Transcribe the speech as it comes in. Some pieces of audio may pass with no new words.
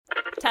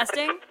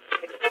Testing.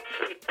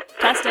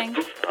 Testing.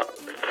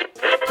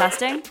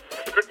 Testing.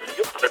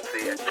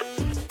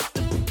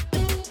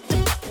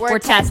 We're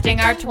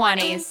testing our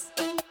 20s.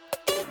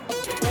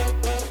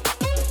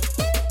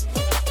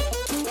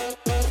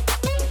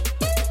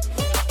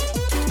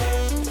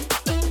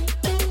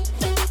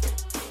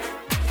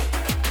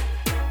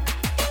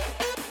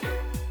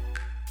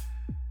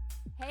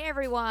 Hey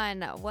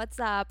everyone, what's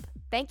up?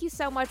 Thank you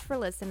so much for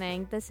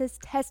listening. This is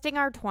Testing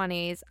Our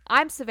 20s.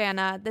 I'm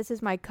Savannah. This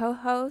is my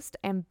co-host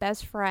and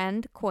best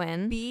friend,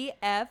 Quinn.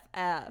 BFF.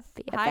 Hi,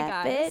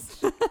 guys.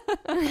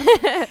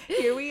 Bitch.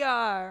 Here we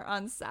are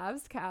on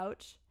Sav's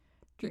couch,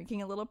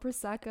 drinking a little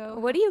Prosecco.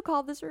 What do you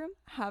call this room?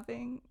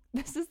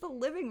 This is the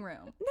living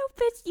room.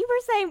 No, bitch, you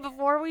were saying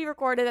before we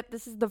recorded that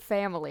this is the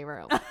family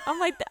room. I'm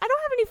like, I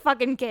don't have any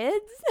fucking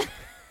kids.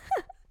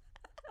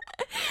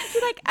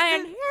 She's like,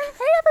 and hey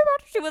everyone.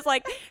 She was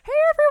like, hey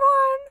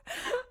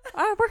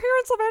everyone. We're here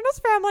in Savannah's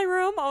family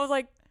room. I was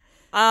like,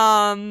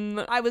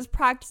 I was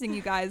practicing,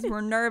 you guys.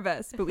 We're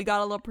nervous, but we got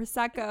a little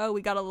Prosecco.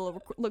 We got a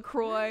little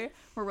LaCroix.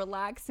 We're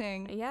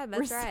relaxing. Yeah,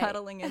 that's We're right.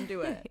 settling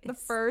into it. The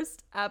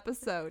first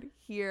episode.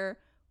 Here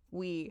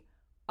we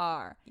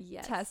are.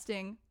 Yes.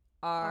 Testing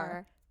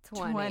our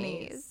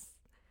 20s.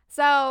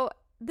 So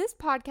this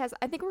podcast,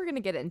 I think we're going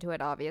to get into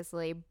it,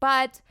 obviously.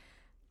 But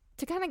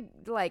to kind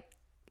of like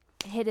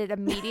hit it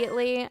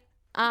immediately,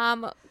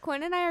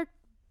 Quinn and I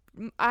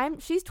are,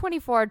 she's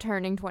 24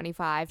 turning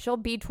 25. She'll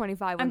be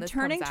 25 when this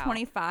comes out. I'm turning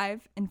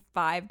 25 in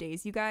 5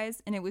 days, you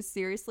guys, and it was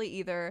seriously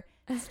either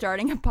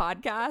starting a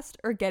podcast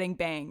or getting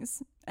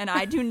bangs. And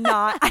I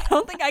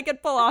don't think I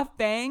could pull off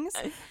bangs,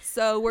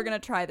 so we're going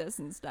to try this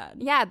instead.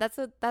 Yeah, that's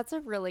a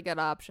really good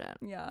option.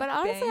 Yeah. But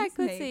honestly, bangs, I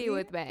could maybe, see you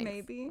with bangs.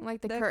 Maybe.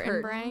 Like the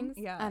curtain bangs.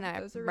 Yeah. I know,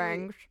 those are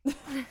bangs.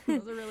 Really,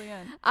 those are really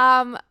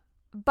in.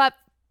 But,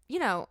 you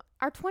know,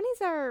 our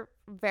 20s are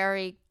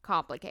very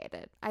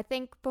complicated. I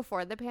think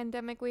before the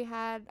pandemic, we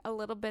had a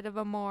little bit of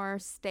a more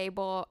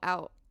stable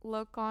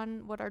outlook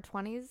on what our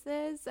 20s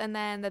is. And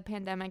then the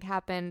pandemic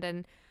happened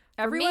and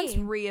everyone's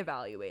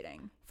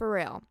reevaluating. For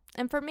real.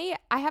 And for me,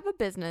 I have a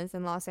business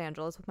in Los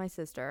Angeles with my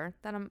sister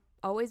that I'm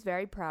always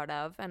very proud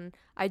of and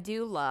I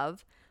do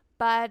love.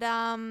 But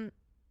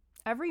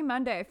every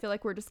Monday, I feel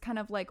like we're just kind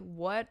of like,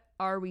 what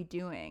are we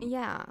doing?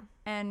 Yeah.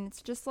 And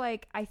it's just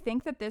like, I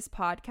think that this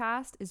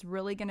podcast is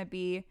really going to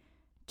be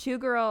two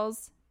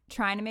girls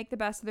trying to make the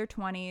best of their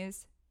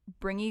 20s,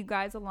 bringing you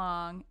guys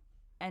along,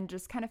 and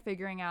just kind of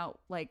figuring out,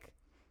 like,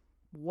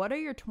 what are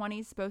your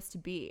 20s supposed to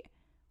be?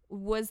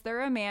 Was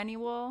there a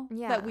manual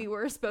that we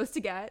were supposed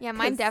to get? Yeah,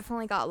 mine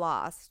definitely got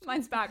lost.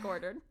 Mine's back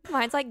ordered.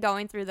 Mine's like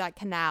going through that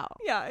canal.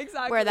 Yeah,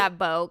 exactly. Where that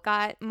boat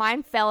got.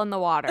 Mine fell in the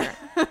water.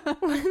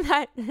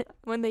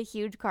 when the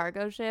huge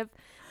cargo ship,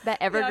 that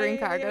evergreen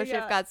cargo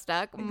ship got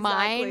stuck. Exactly.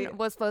 Mine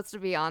was supposed to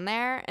be on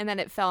there, and then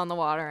it fell in the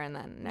water, and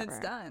then never. It's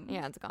done.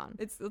 Yeah, it's gone.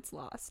 It's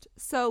lost.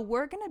 So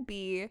we're going to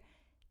be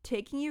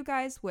taking you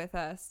guys with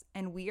us,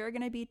 and we are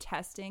going to be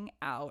testing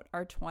out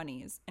our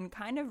 20s and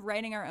kind of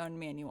writing our own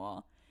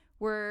manual.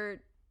 We're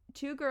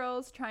two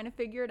girls trying to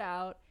figure it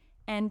out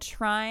and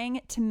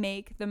trying to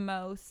make the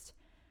most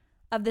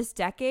of this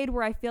decade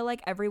where I feel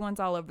like everyone's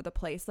all over the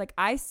place. Like,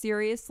 I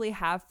seriously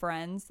have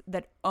friends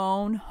that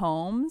own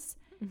homes,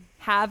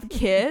 have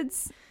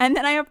kids, and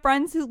then I have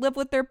friends who live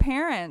with their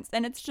parents.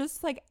 And it's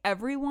just like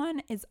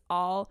everyone is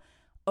all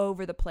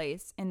over the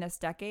place in this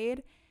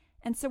decade.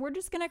 And so we're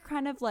just going to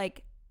kind of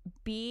like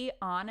be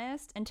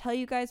honest and tell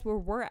you guys where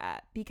we're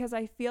at, because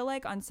I feel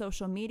like on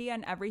social media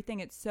and everything,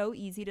 it's so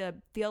easy to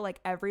feel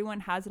like everyone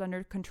has it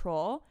under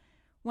control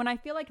when I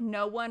feel like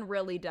no one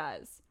really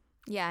does.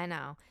 Yeah, I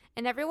know.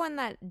 And everyone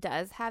that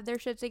does have their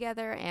shit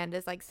together and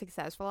is like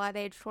successful at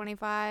age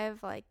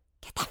 25, like,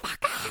 get the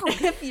fuck out.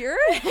 If you're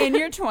in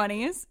your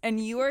 20s and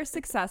you are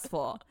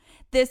successful,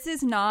 this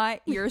is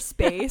not your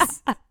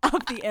space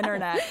of the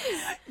internet.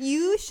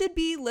 You should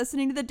be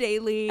listening to The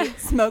Daily,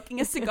 smoking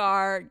a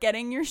cigar,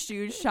 getting your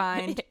shoes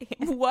shined.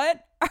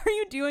 What are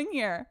you doing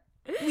here?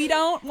 We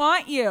don't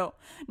want you.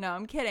 No,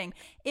 I'm kidding.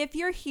 If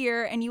you're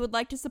here and you would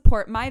like to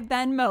support my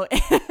Venmo.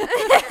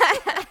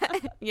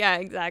 Yeah,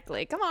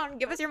 exactly. Come on,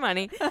 give us your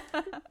money.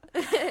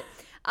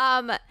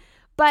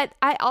 But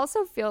I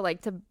also feel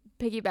like, to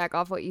piggyback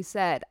off what you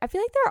said, I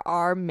feel like there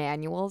are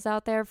manuals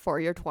out there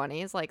for your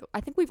 20s. Like, I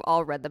think we've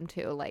all read them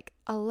too, like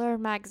Allure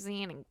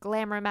magazine and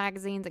Glamour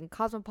magazines and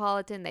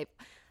Cosmopolitan. They've,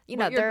 you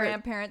know, what your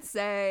grandparents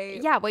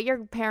say. Yeah, what your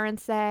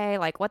parents say,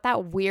 like what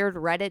that weird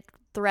Reddit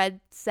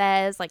thread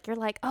says. Like, you're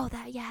like, oh,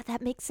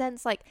 that makes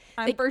sense. Like,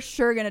 I'm for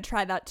sure gonna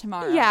try that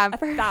tomorrow. Yeah,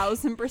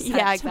 1,000%.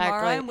 Yeah, exactly.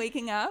 Tomorrow I'm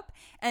waking up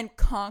and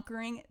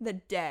conquering the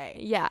day.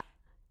 Yeah.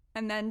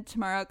 And then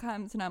tomorrow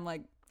comes and I'm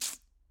like,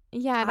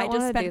 yeah, I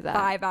just spent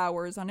 5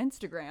 hours on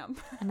Instagram.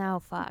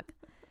 No, fuck.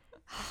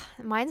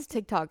 Mine's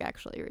TikTok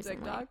actually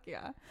recently. TikTok,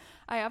 yeah.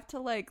 I have to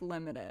like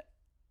limit it.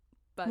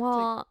 But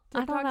well,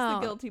 I don't know. TikTok's the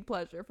guilty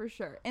pleasure for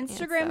sure.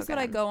 Instagram's what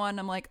I go on.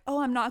 I'm like,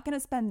 oh, I'm not going to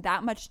spend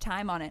that much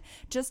time on it.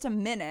 Just a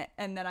minute.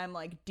 And then I'm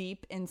like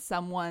deep in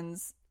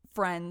someone's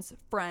friend's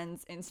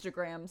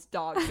Instagram's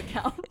dog's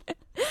account.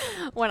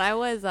 When I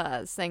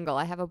was single,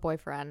 I have a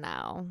boyfriend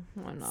now.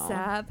 I know.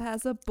 Sav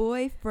has a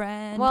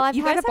boyfriend. Well, I've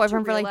You had guys a have to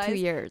boyfriend for like 2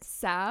 realize years.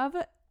 Sav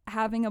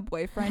having a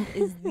boyfriend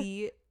is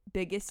the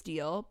biggest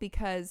deal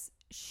because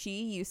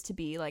she used to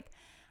be like,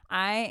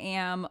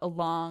 I'm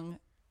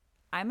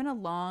in a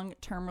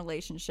long-term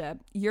relationship.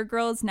 Your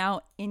girl is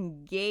now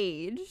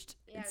engaged.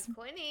 Yeah, It's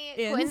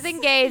Quinn's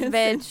engaged,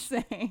 bitch.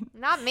 insane.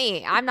 Not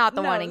me. I'm not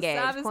the one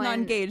engaged. Sav is not Quinn-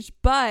 engaged.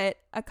 But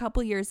a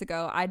couple years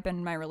ago, I'd been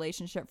in my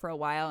relationship for a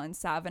while, and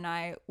Sav and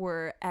I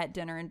were at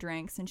dinner and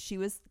drinks, and she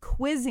was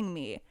quizzing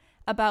me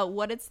about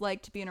what it's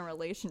like to be in a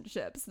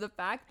relationship. So the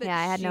fact that Yeah,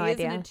 I had she no is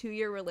in idea. a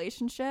 2-year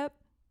relationship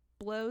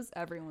blows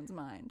everyone's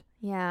mind.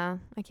 Yeah,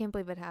 I can't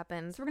believe it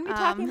happened. So we're gonna be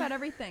talking about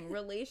everything: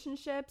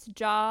 relationships,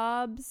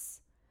 jobs,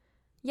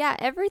 yeah,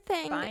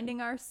 everything.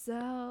 finding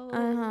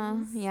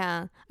ourselves.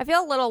 Yeah, I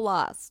feel a little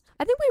lost.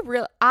 I think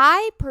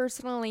I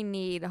personally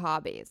need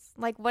hobbies.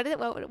 Like, what did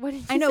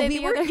you I know say we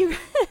the were other-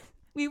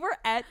 we were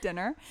at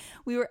dinner.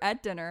 We were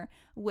at dinner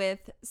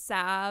with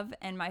Sav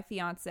and my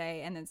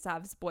fiance, and then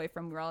Sav's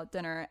boyfriend. We were all at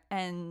dinner,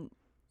 and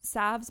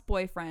Sav's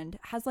boyfriend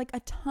has like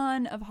a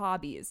ton of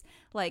hobbies.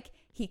 Like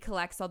he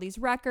collects all these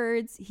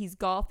records. He's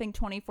golfing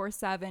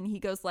 24/7. He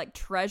goes like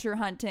treasure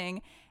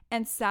hunting.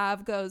 And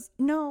Sav goes,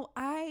 no,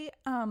 I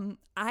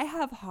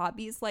have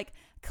hobbies like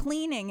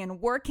cleaning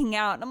and working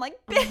out. And I'm like,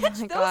 bitch,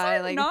 those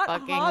are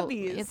not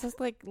hobbies. It's just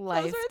like Those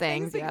life are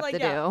things you that, have like, to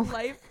yeah, do.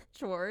 life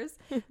chores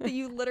that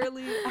you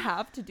literally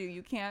have to do.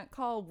 You can't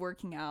call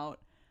working out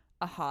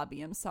a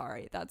hobby. I'm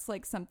sorry. That's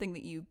like something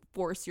that you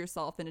force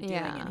yourself into doing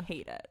Yeah. and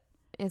hate it.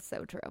 It's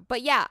so true.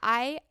 But yeah,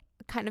 I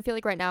kind of feel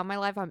like right now in my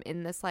life, I'm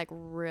in this like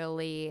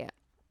really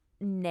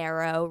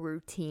narrow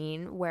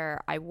routine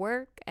where I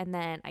work and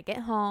then I get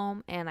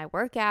home and I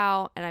work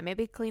out and I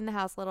maybe clean the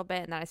house a little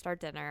bit and then I start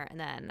dinner and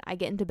then I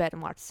get into bed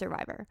and watch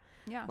Survivor.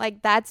 Yeah.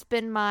 Like that's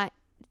been my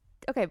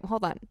okay,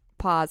 hold on.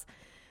 Pause.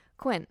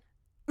 Quinn.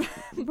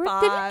 Didn't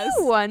Pause.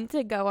 you want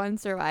to go on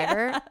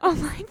Survivor? Oh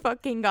my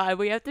fucking god,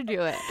 we have to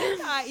do it.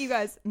 You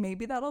guys,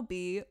 maybe that'll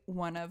be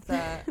one of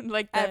the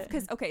Like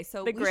because okay, so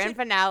the we grand should-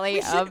 finale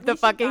we should- of we the should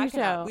fucking back it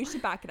up. show. We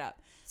should back it up.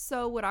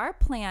 So what our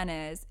plan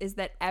is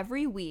that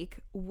every week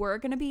we're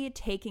going to be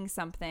taking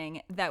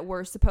something that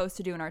we're supposed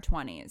to do in our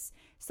 20s.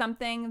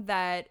 Something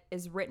that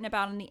is written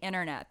about on the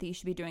internet that you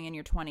should be doing in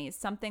your 20s.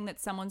 Something that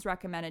someone's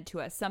recommended to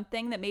us.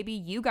 Something that maybe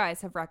you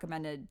guys have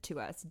recommended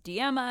to us.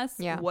 DM us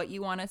what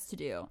you want us to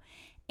do.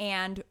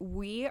 And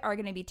we are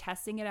going to be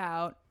testing it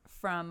out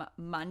from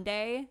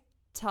Monday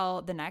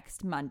till the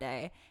next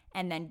Monday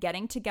and then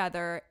getting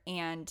together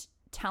and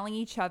telling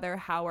each other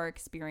how our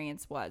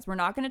experience was. We're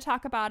not going to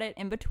talk about it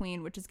in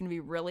between, which is going to be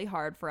really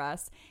hard for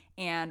us.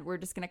 And we're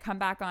just going to come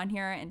back on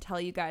here and tell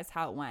you guys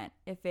how it went.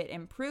 If it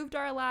improved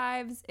our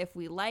lives, if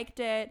we liked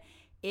it,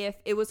 if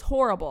it was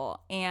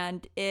horrible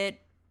and it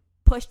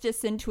pushed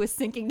us into a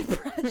sinking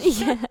depression.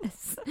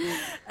 Yes.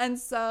 And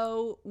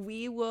so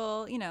we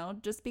will,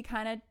 just be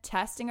kind of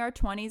testing our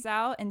 20s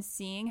out and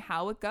seeing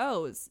how it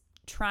goes,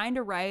 trying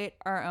to write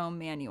our own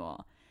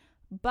manual.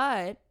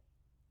 But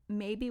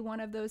maybe one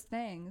of those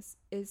things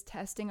is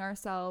testing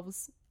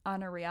ourselves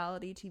on a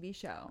reality TV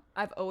show.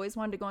 I've always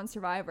wanted to go on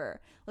Survivor.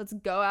 Let's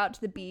go out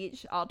to the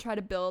beach. I'll try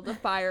to build a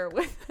fire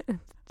with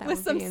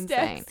some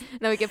sticks.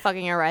 Then we get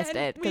fucking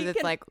arrested And we because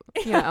it's can- like,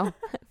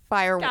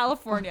 fire.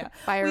 California.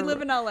 Fire. We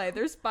live in LA.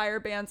 There's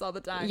fire bans all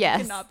the time. Yes.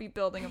 You cannot be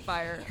building a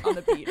fire on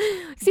the beach.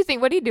 Excuse me,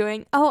 what are you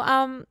doing? Oh,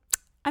 I'm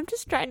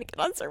just trying to get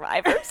on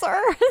Survivor,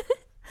 sir.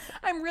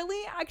 I'm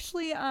really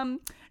actually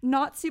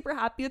not super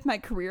happy with my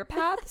career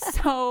path.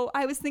 So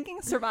I was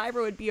thinking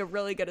Survivor would be a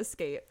really good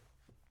escape.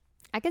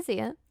 I can see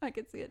it. I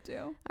could see it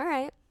too. All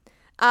right.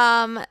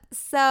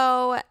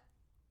 So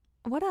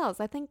what else?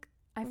 I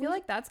feel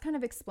like that's kind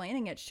of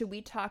explaining it. Should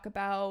we talk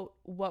about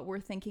what we're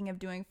thinking of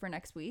doing for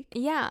next week?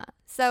 yeah.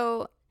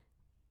 So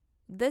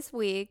this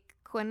week,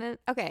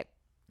 okay,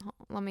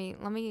 let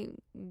me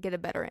get a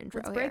better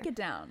intro. Let's break it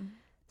down.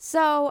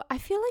 So I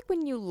feel like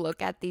when you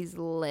look at these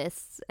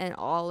lists and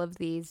all of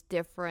these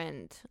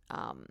different,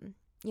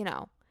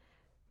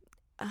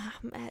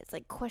 it's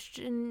like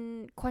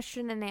question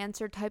and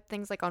answer type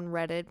things, like on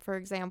Reddit, for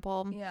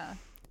example. Yeah.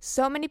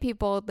 So many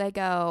people, they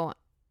go,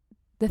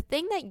 the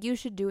thing that you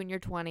should do in your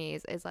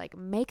 20s is like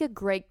make a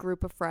great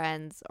group of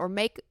friends or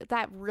make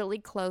that really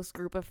close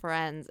group of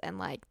friends. And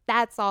like,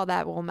 that's all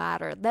that will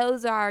matter.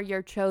 Those are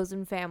your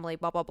chosen family,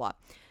 blah, blah, blah.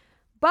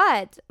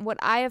 But what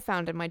I have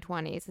found in my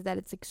 20s is that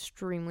it's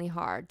extremely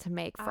hard to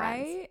make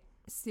friends. I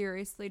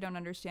seriously don't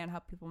understand how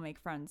people make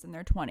friends in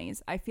their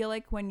 20s. I feel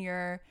like when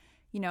you're,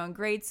 in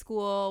grade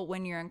school,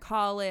 when you're in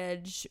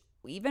college,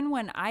 even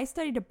when I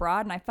studied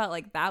abroad and I felt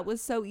like that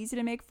was so easy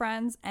to make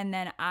friends, and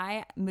then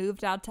I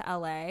moved out to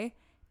LA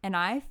and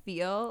I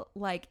feel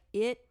like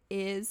it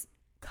is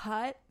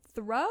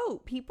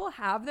cutthroat. People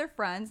have their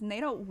friends and they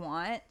don't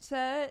want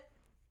to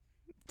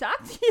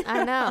talk to you.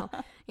 I know.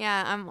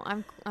 Yeah,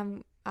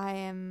 I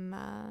am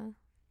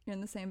You're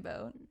in the same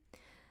boat.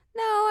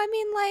 No, I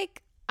mean,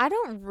 like, I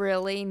don't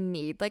really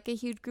need like a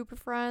huge group of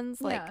friends.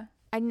 Like, Yeah.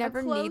 I never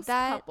a need close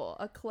that. couple,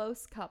 a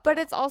close couple. But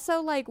it's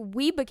also like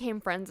we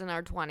became friends in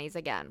our 20s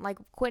again. Like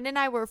Quinn and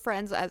I were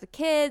friends as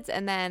kids,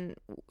 and then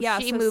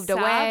she moved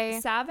away.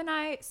 Sav and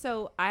I,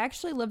 so I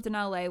actually lived in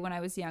LA when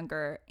I was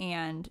younger,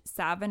 and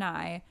Sav and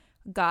I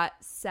got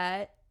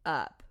set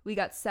up. We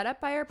got set up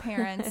by our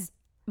parents.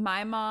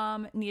 My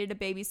mom needed a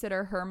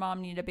babysitter, her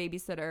mom needed a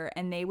babysitter,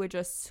 and they would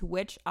just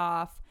switch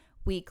off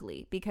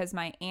weekly because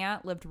my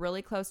aunt lived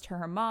really close to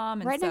her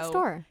mom. And right next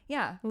door.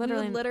 Yeah.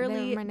 Literally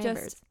my just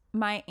neighbors.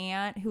 My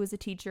aunt, who was a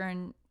teacher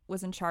and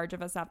was in charge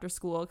of us after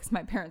school because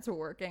my parents were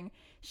working,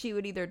 she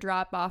would either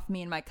drop off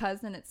me and my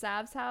cousin at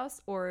Sav's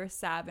house, or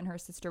Sav and her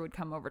sister would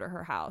come over to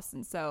her house.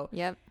 And so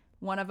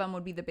one of them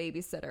would be the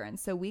babysitter. And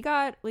so we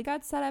got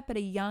set up at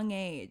a young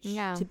age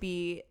to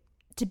be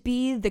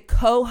the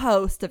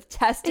co-host of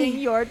Testing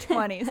Your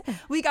 20s.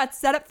 We got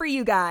set up for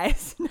you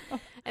guys.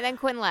 And then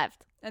Quinn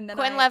left. And then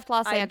Quinn left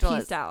Los Angeles. I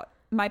peaced out.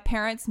 My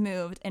parents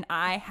moved and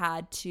I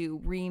had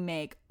to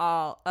remake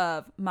all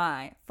of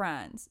my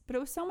friends. But it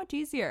was so much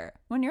easier.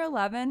 When you're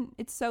 11,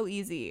 it's so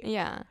easy.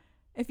 Yeah.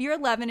 If you're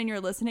 11 and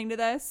you're listening to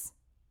this,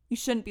 you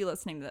shouldn't be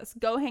listening to this.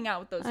 Go hang out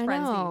with those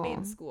friends that you made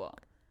in school.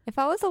 If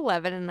I was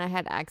 11 and I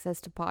had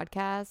access to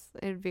podcasts,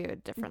 it would be a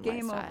different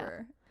game lifestyle.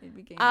 Over. It'd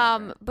be game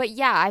over. But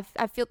yeah,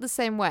 I feel the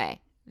same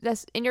way.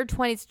 In your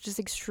 20s, it's just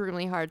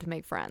extremely hard to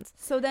make friends.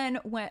 So then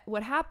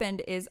what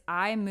happened is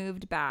I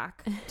moved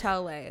back to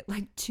LA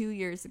like 2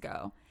 years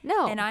ago.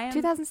 No, and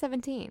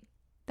 2017.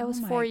 That was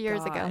 4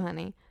 years ago,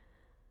 honey.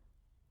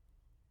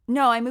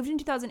 No, I moved in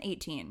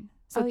 2018.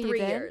 So 3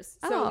 years.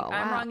 So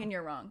I'm wow. wrong and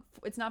you're wrong.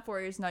 It's not 4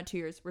 years, not 2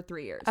 years. We're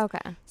 3 years.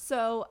 Okay.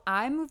 So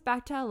I moved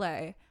back to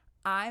LA.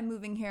 I'm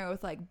moving here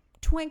with like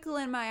twinkle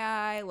in my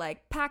eye,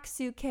 like pack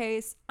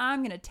suitcase.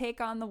 I'm going to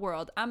take on the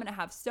world. I'm going to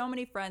have so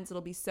many friends.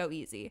 It'll be so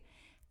easy.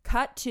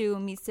 Cut to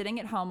me sitting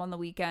at home on the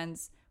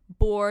weekends,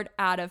 bored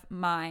out of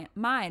my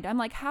mind. I'm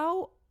like,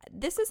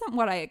 this isn't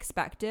what I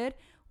expected.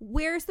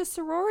 Where's the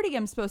sorority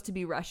I'm supposed to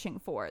be rushing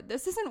for?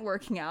 This isn't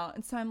working out.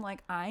 And so I'm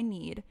like,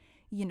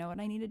 you know what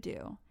I need to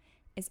do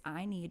is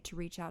I need to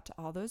reach out to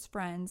all those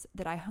friends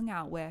that I hung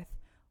out with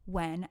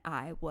when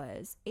I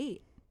was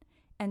 8.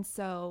 And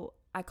so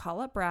I call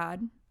up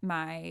Brad,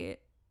 my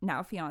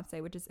now fiance,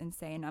 which is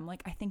insane. I'm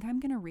like, I think I'm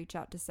going to reach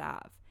out to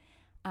Sav.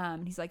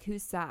 He's like,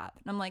 who's Sav?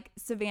 And I'm like,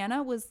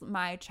 Savannah was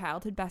my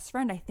childhood best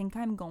friend. I think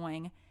I'm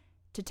going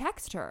to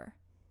text her.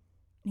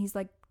 And he's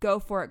like, go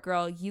for it,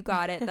 girl. You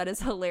got it. That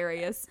is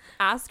hilarious.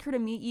 Ask her to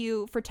meet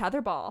you for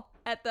tetherball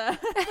at the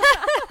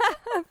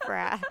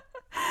Brad.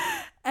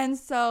 And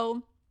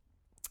so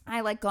I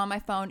like go on my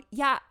phone.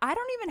 Yeah, I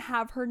don't even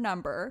have her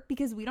number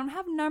because we don't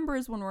have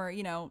numbers when we're,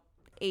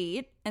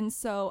 8. And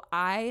so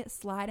I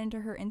slide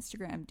into her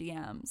Instagram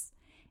DMs.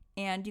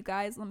 And you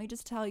guys, let me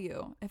just tell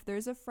you, if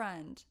there's a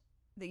friend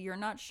that you're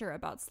not sure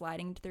about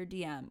sliding into their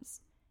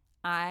DMs,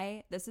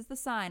 this is the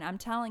sign. I'm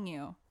telling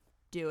you,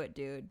 do it,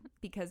 dude,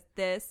 because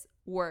this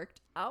worked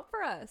out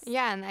for us.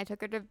 Yeah, and I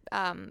took her to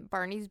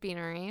Barney's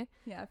Beanery.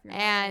 Yeah, if you're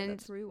and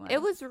that's where we went.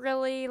 It was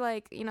really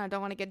like, I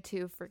don't want to get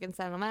too freaking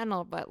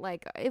sentimental, but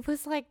like it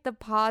was like the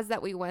pause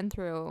that we went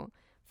through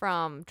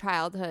from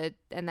childhood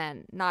and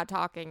then not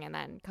talking and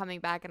then coming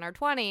back in our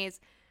 20s.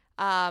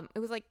 It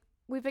was like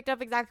we picked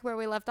up exactly where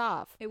we left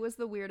off. It was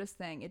the weirdest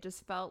thing. It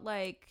just felt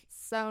like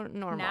so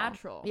normal,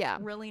 natural. Yeah,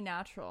 really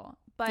natural.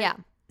 But yeah,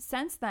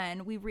 since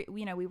then we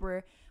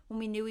were when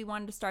we knew we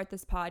wanted to start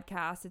this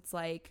podcast, it's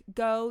like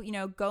go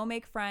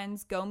make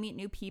friends, go meet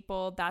new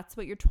people. That's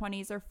what your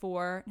 20s are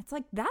for. It's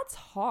like that's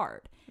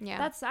hard. Yeah,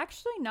 that's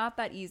actually not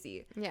that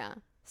easy. Yeah.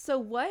 So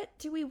what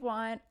do we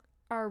want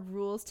our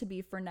rules to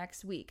be for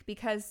next week?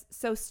 Because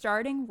so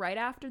starting right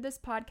after this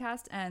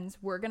podcast ends,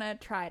 we're gonna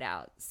try it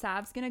out.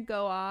 Sav's gonna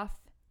go off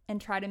and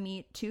try to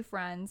meet 2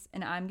 friends,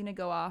 and I'm gonna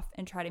go off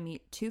and try to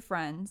meet 2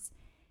 friends,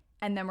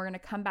 and then we're gonna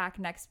come back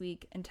next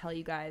week and tell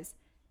you guys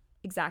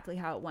exactly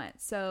how it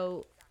went.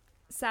 So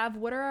Sav,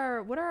 what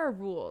are our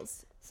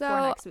rules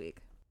for next week?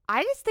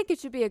 I just think it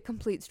should be a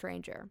complete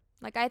stranger.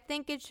 Like I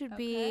think it should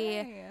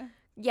be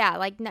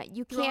like no,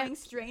 you can't throwing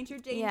stranger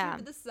danger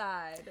to the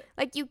side.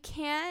 Like you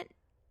can't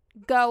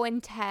go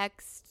and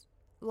text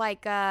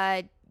like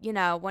one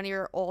of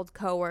your old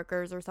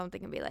coworkers or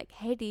something and be like,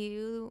 hey, do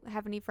you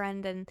have any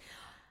friend? And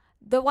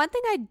the one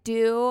thing I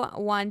do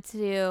want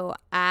to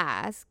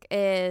ask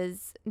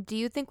is, do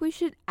you think we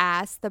should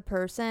ask the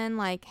person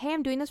like, hey,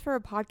 I'm doing this for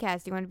a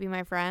podcast, do you want to be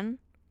my friend?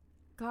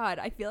 God,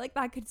 I feel like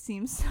that could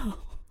seem so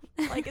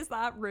like, is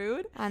that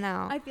rude? I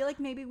know. I feel like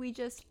maybe we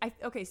just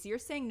okay, so you're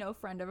saying no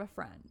friend of a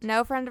friend.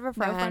 No friend of a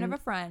friend. No friend of a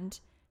friend.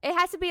 It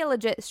has to be a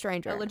legit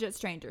stranger. A legit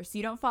stranger. So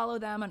you don't follow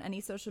them on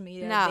any social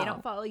media. No. They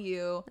don't follow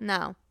you.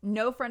 No.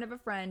 No friend of a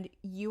friend.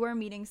 You are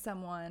meeting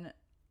someone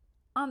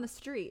on the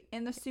street,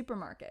 in the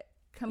supermarket.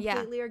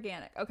 Completely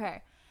organic.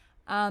 Okay.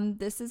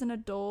 This is an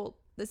adult.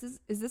 Is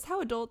this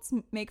how adults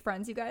make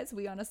friends, you guys?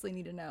 We honestly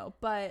need to know.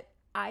 But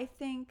I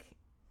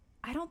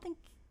don't think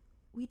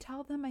we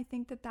tell them. I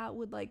think that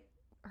would like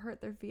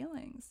hurt their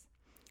feelings.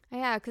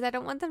 Yeah, because I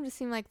don't want them to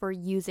seem like we're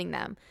using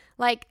them.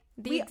 Like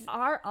we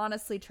are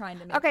honestly trying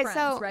to make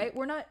friends, right?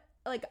 We're not.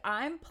 like,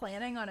 I'm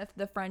planning on, if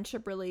the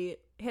friendship really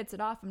hits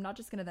it off, I'm not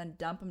just gonna then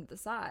dump him to the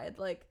side.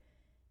 Like,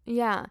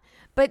 Yeah.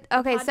 But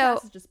okay, the so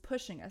podcast is just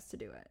pushing us to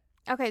do it.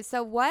 okay,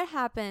 so what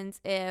happens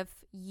if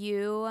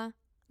you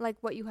like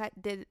what you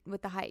did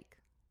with the hike?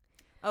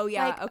 Oh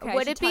yeah, Like, okay. would I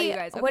should it tell be you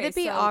guys. Okay, would it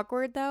be so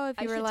awkward though if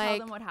I you were should like tell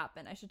them what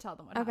happened. I should tell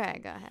them what happened. Okay,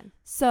 go ahead.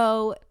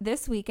 So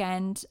this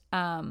weekend,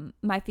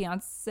 my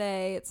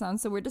fiance, it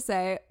sounds so weird to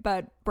say,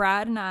 but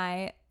Brad and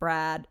I were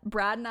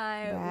Brad and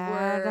I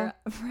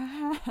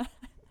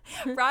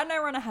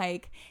were on a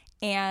hike,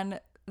 and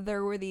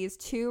there were these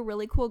two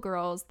really cool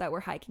girls that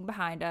were hiking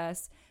behind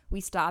us. We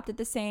stopped at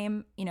the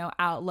same,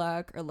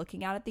 outlook or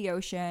looking out at the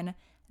ocean.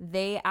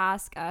 They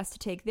ask us to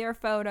take their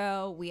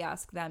photo. We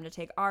ask them to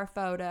take our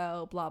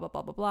photo, blah, blah,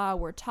 blah, blah, blah.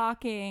 We're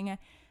talking.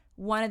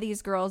 One of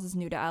these girls is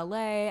new to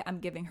LA. I'm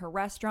giving her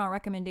restaurant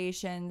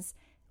recommendations.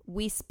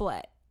 We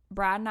split.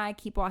 Brad and I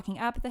keep walking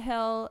up the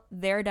hill.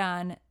 They're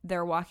done.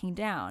 They're walking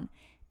down.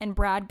 And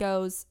Brad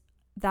goes,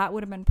 that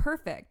would have been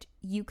perfect.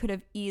 You could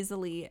have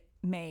easily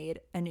made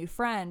a new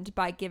friend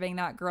by giving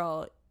that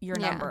girl your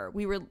number.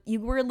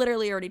 You were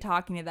literally already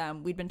talking to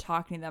them. We'd been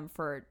talking to them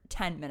for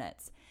 10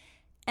 minutes.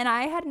 And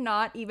I had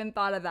not even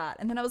thought of that.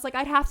 And then I was like,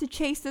 I'd have to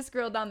chase this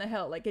girl down the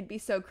hill. Like, it'd be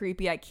so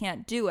creepy. I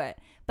can't do it.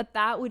 But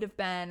that would have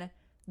been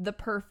the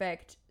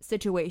perfect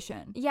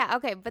situation. Yeah,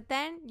 okay, but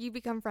then you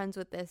become friends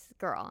with this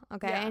girl,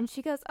 okay? Yeah. And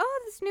she goes,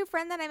 oh, this new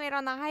friend that I made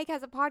on the hike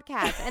has a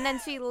podcast. And then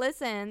she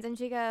listens and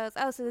she goes,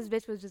 oh, so this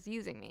bitch was just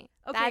using me.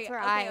 Okay, That's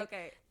where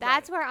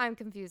that's where I'm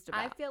confused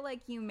about. I feel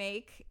like you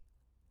make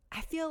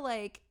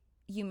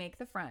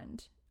the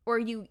friend, or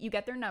you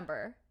get their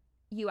number.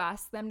 You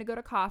ask them to go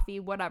to coffee,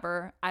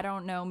 whatever. I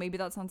don't know. Maybe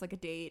that sounds like a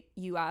date.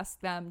 You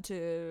ask them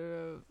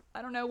to,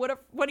 I don't know.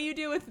 What do you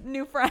do with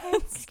new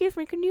friends? Excuse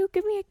me, can you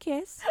give me a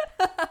kiss?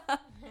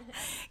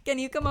 Can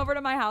you come over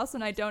to my house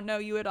when I don't know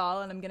you at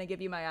all and I'm going to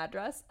give you my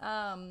address?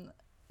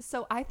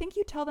 So I think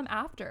you tell them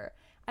after.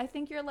 I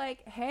think you're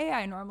like, hey,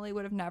 I normally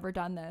would have never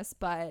done this,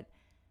 but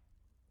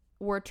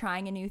we're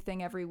trying a new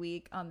thing every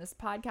week on this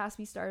podcast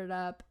we started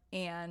up,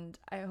 and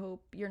I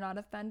hope you're not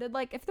offended.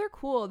 Like, if they're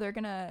cool, they're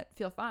gonna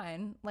feel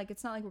fine. Like,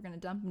 it's not like we're gonna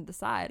dump them to the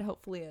side.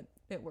 Hopefully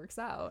it works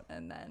out,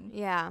 and then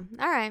Yeah,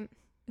 all right.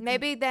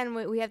 Maybe then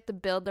we have to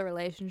build the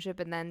relationship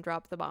and then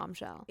drop the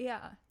bombshell.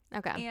 yeah.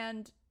 Okay.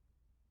 And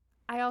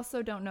I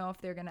also don't know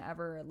if they're gonna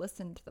ever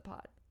listen to the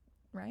pod,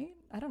 right?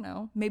 I don't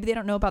know. Maybe they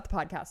don't know about the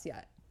podcast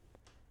yet.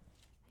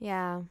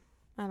 Yeah,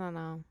 I don't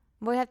know.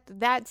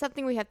 That's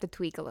something we have to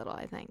tweak a little,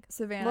 I think.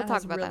 Savannah We'll talk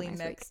has about that really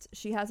next mixed.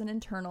 She has an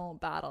internal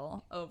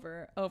battle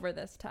over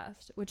this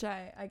test, which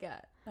I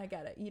get. I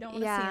get it. You don't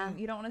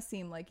want to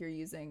seem like you're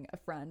using a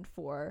friend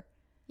for.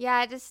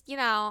 Yeah, just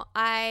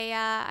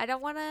I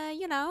don't want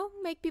to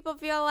make people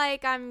feel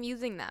like I'm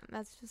using them.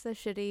 That's just a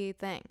shitty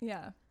thing.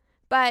 Yeah.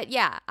 But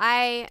yeah,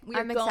 I'm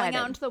going excited.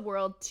 out into the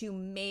world to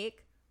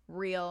make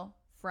real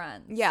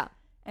friends. Yeah.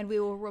 And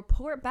we will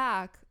report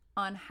back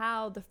on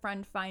how the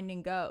friend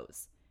finding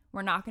goes.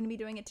 We're not going to be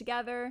doing it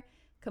together,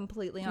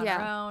 completely on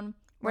our own.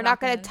 We're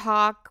not going to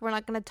talk. We're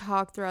not going to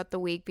talk throughout the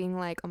week being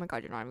like, oh my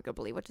God, you're not even going to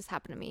believe what just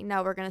happened to me.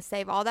 No, we're going to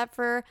save all that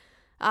for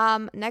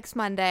next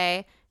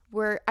Monday.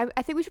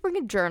 I think we should bring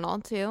a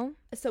journal too.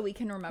 So we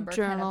can remember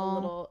kind of a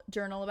little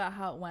journal about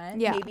how it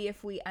went. Yeah. Maybe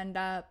if we end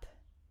up,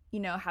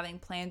 having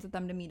plans with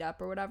them to meet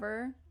up or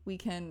whatever, we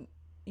can,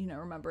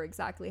 remember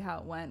exactly how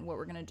it went, what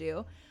we're going to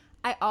do.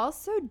 I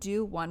also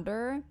do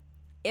wonder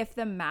if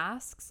the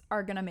masks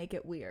are going to make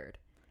it weird.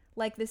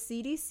 Like, the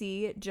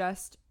CDC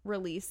just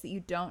released that you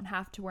don't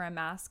have to wear a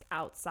mask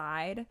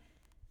outside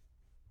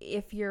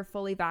if you're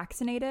fully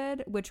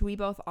vaccinated, which we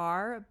both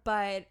are.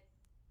 But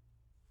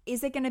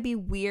is it going to be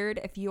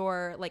weird if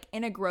you're like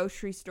in a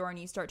grocery store and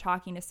you start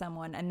talking to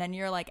someone and then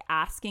you're like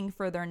asking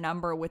for their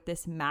number with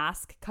this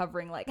mask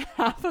covering like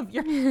half of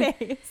your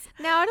face?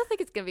 No, I don't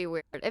think it's going to be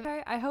weird.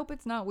 I hope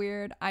it's not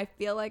weird. I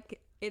feel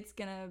like it's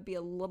going to be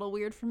a little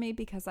weird for me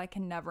because I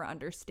can never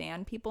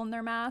understand people in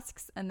their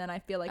masks. And then I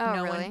feel like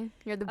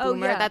You're the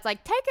boomer that's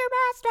like, take your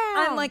mask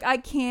down. I'm like, I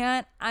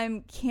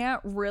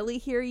can't really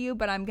hear you,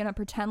 but I'm going to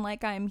pretend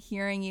like I'm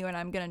hearing you and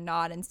I'm going to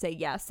nod and say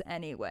yes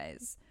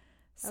anyways.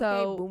 So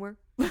okay, boomer.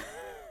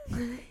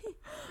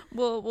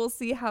 we'll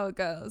see how it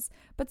goes.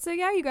 But so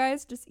yeah, you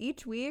guys, just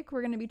each week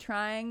we're going to be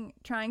trying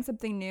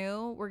something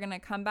new. We're going to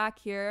come back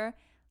here,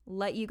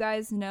 let you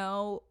guys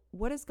know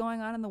what is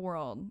going on in the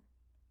world.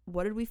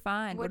 What did we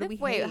find? What did we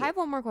hate? Wait, I have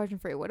one more question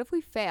for you. What if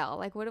we fail?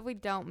 Like, what if we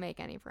don't make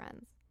any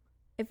friends?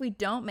 If we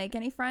don't make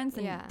any friends,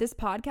 then this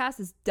podcast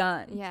is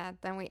done. Yeah,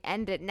 then we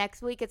end it.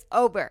 Next week, it's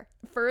over.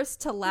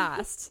 First to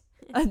last.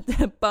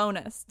 A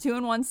bonus.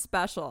 2-in-1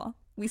 special.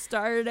 We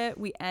started it.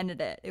 We ended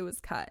it. It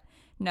was cut.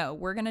 No,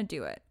 we're going to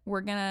do it.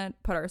 We're going to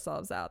put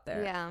ourselves out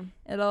there. Yeah.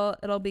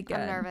 It'll be good.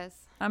 I'm nervous.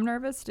 I'm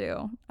nervous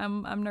too.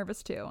 I'm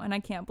nervous too. And I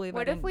can't believe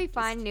What if we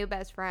find new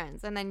best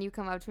friends and then you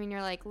come up to me and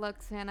you're like,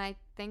 look, San, I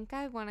think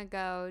I want to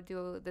go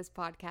do this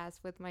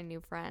podcast with my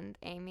new friend,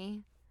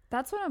 Amy.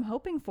 That's what I'm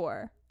hoping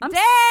for. I'm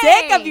Dang!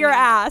 sick of your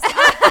ass.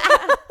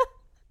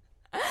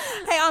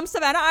 Hey,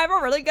 Savannah, I have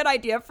a really good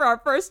idea for our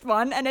first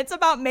one, and it's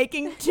about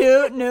making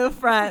 2 new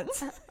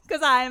friends.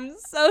 Because I'm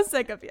so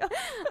sick of you.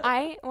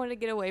 I want to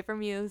get away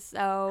from you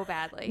so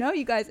badly. No,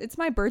 you guys, it's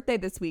my birthday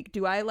this week.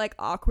 Do I like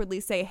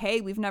awkwardly say,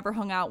 hey, we've never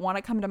hung out, want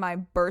to come to my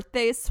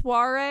birthday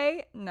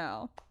soiree?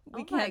 No,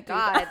 we can't do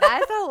that.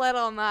 That's a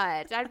little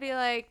much. I'd be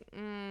like,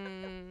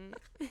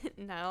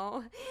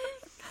 no.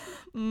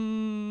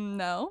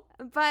 No.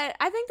 But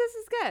I think this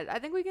is good. I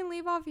think we can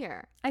leave off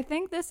here. I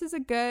think this is a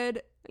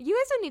good... You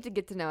guys don't need to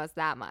get to know us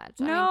that much.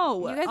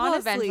 No, I mean, you guys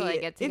honestly, will eventually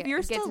get to if you're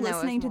get still to know us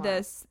listening to more.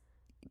 this,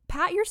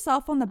 pat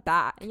yourself on the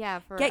back. Yeah,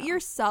 for Get real.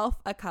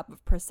 yourself a cup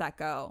of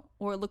Prosecco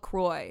or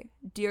LaCroix,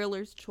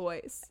 dealer's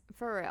choice.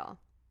 For real.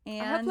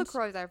 And I hope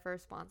LaCroix is our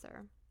first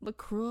sponsor.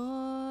 LaCroix.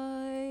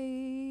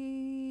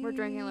 We're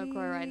drinking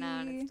LaCroix right now,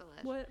 and it's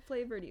delicious. What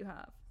flavor do you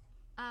have?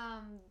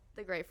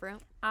 The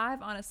grapefruit.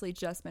 I've honestly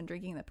just been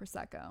drinking the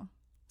Prosecco,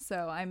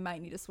 so I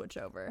might need to switch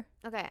over.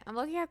 Okay, I'm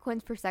looking at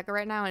Quinn's Prosecco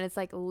right now, and it's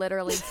like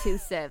literally 2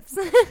 sips.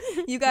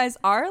 You guys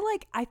are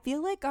like, I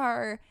feel like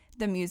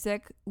the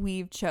music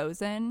we've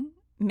chosen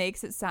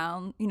makes it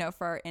sound,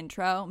 for our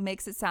intro,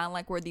 makes it sound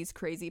like we're these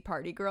crazy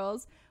party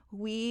girls.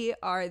 We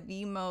are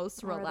the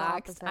most We're the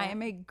relaxed. I opposite.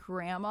 am a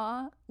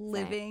grandma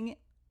living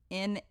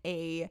in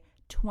a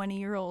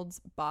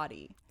 20-year-old's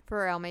body.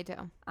 For real, me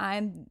too.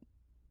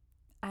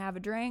 I have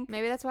a drink.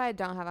 Maybe that's why I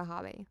don't have a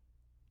hobby.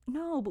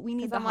 No, but we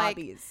need 'Cause the I'm like-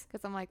 hobbies.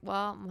 Because I'm like,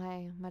 well,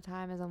 my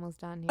time is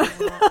almost done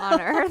here on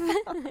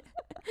Earth.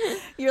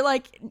 You're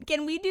like,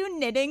 can we do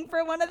knitting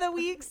for one of the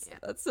weeks? Yeah.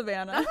 That's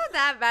Savannah. That's not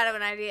that bad of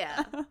an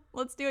idea.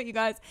 Let's do it, you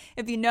guys.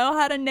 If you know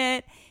how to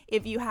knit,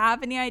 if you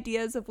have any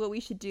ideas of what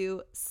we should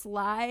do,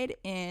 slide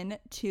in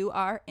to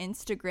our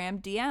Instagram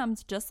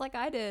DMs, just like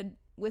I did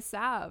with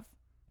Sav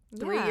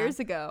 3 Yeah. years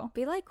ago.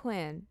 Be like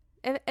Quinn.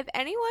 If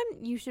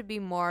anyone, you should be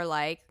more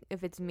like,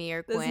 if it's me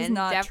or Quinn, This is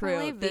not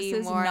definitely true. be This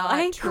is more not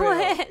like true.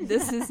 Quinn.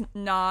 This is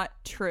not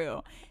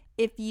true.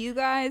 If you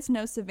guys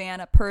know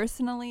Savannah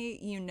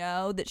personally, you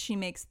know that she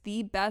makes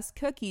the best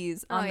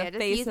cookies on the just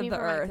face use of me the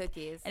for my earth.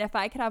 cookies. And if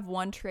I could have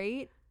one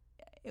trait,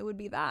 it would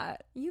be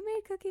that. You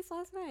made cookies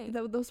last night.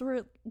 Those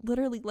were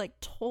literally like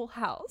Toll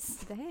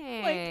House.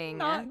 Dang. Like,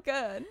 not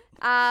good.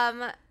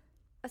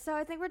 So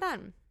I think we're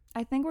done.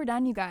 I think we're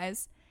done, you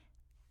guys.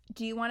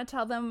 Do you want to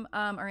tell them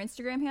our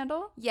Instagram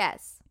handle?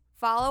 Yes.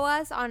 Follow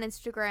us on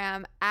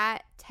Instagram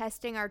at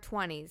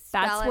testingour20s.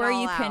 That's Spell it where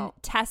all you can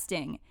out.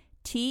 testing.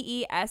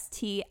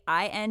 TESTING.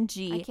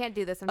 I can't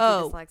do this. I'm too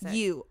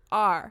dyslexic.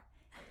 OURTWENTIES.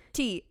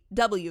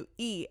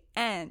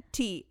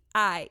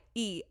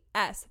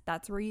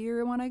 That's where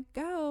you want to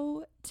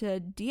go to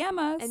DM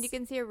us. And you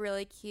can see a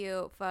really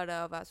cute photo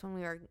of us when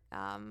we were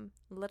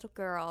little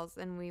girls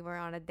and we were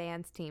on a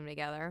dance team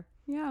together.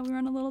 Yeah, we were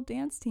on a little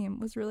dance team. It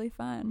was really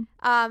fun.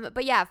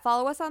 But yeah,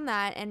 follow us on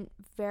that. And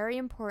very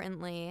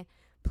importantly,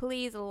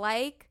 please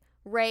like,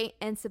 rate,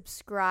 and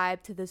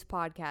subscribe to this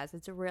podcast.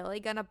 It's really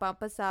going to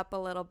bump us up a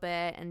little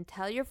bit, and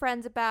tell your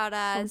friends about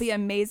us. It'll be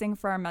amazing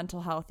for our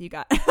mental health, you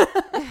guys.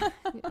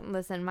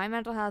 Listen, my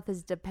mental health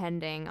is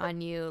depending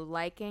on you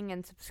liking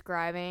and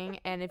subscribing.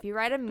 And if you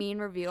write a mean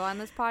review on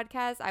this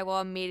podcast, I will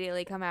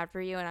immediately come after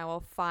you and I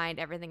will find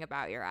everything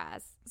about your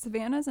ass.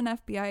 Savannah's an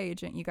FBI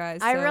agent, you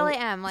guys. I so- really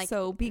am. Like,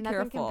 so be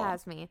nothing careful. can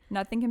pass me.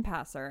 Nothing can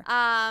pass her.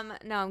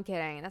 No, I'm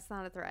kidding. That's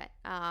not a threat.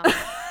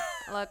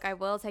 Look, I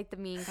will take the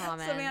mean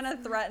comments. Savannah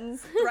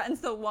threatens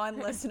the one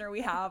listener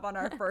we have on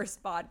our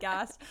first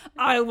podcast.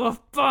 I will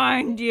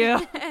find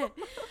you.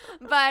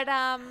 But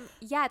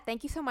yeah,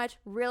 thank you so much.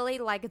 Really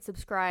like and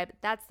subscribe.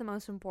 That's the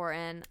most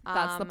important.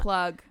 That's the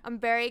plug. I'm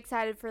very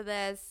excited for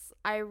this.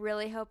 I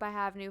really hope I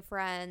have new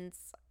friends.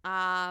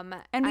 And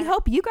we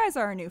hope you guys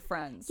are our new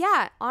friends.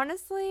 Yeah,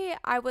 honestly,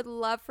 I would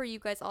love for you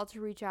guys all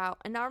to reach out.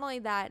 And not only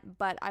that,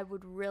 but I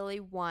would really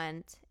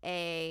want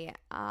a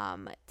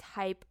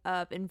type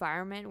of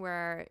environment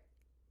where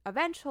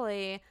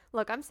eventually,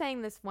 look, I'm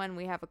saying this when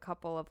we have a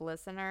couple of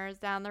listeners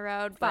down the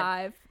road. But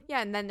 5.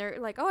 yeah, and then they're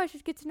like, oh, I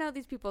should get to know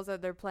these people, so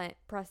they're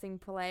pressing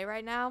play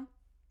right now.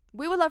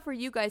 We would love for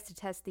you guys to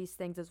test these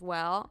things as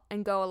well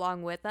and go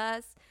along with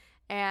us.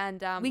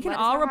 And we can let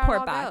us all know how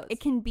report back. goes.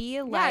 It can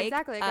be like yeah,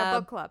 exactly, like a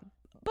book club.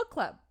 Book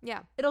club. Yeah.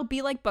 It'll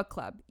be like book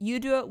club. You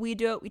do it, we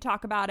do it, we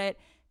talk about it.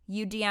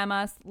 You DM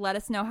us, let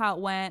us know how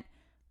it went.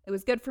 It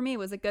was good for me.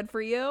 Was it good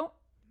for you?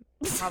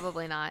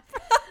 Probably not.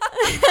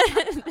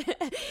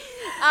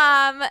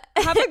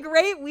 Have a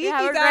great week,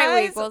 Have you a guys.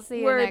 great week. We'll see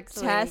you We're next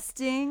week.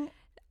 testing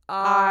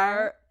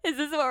our Is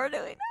this what we're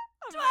doing?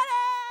 20.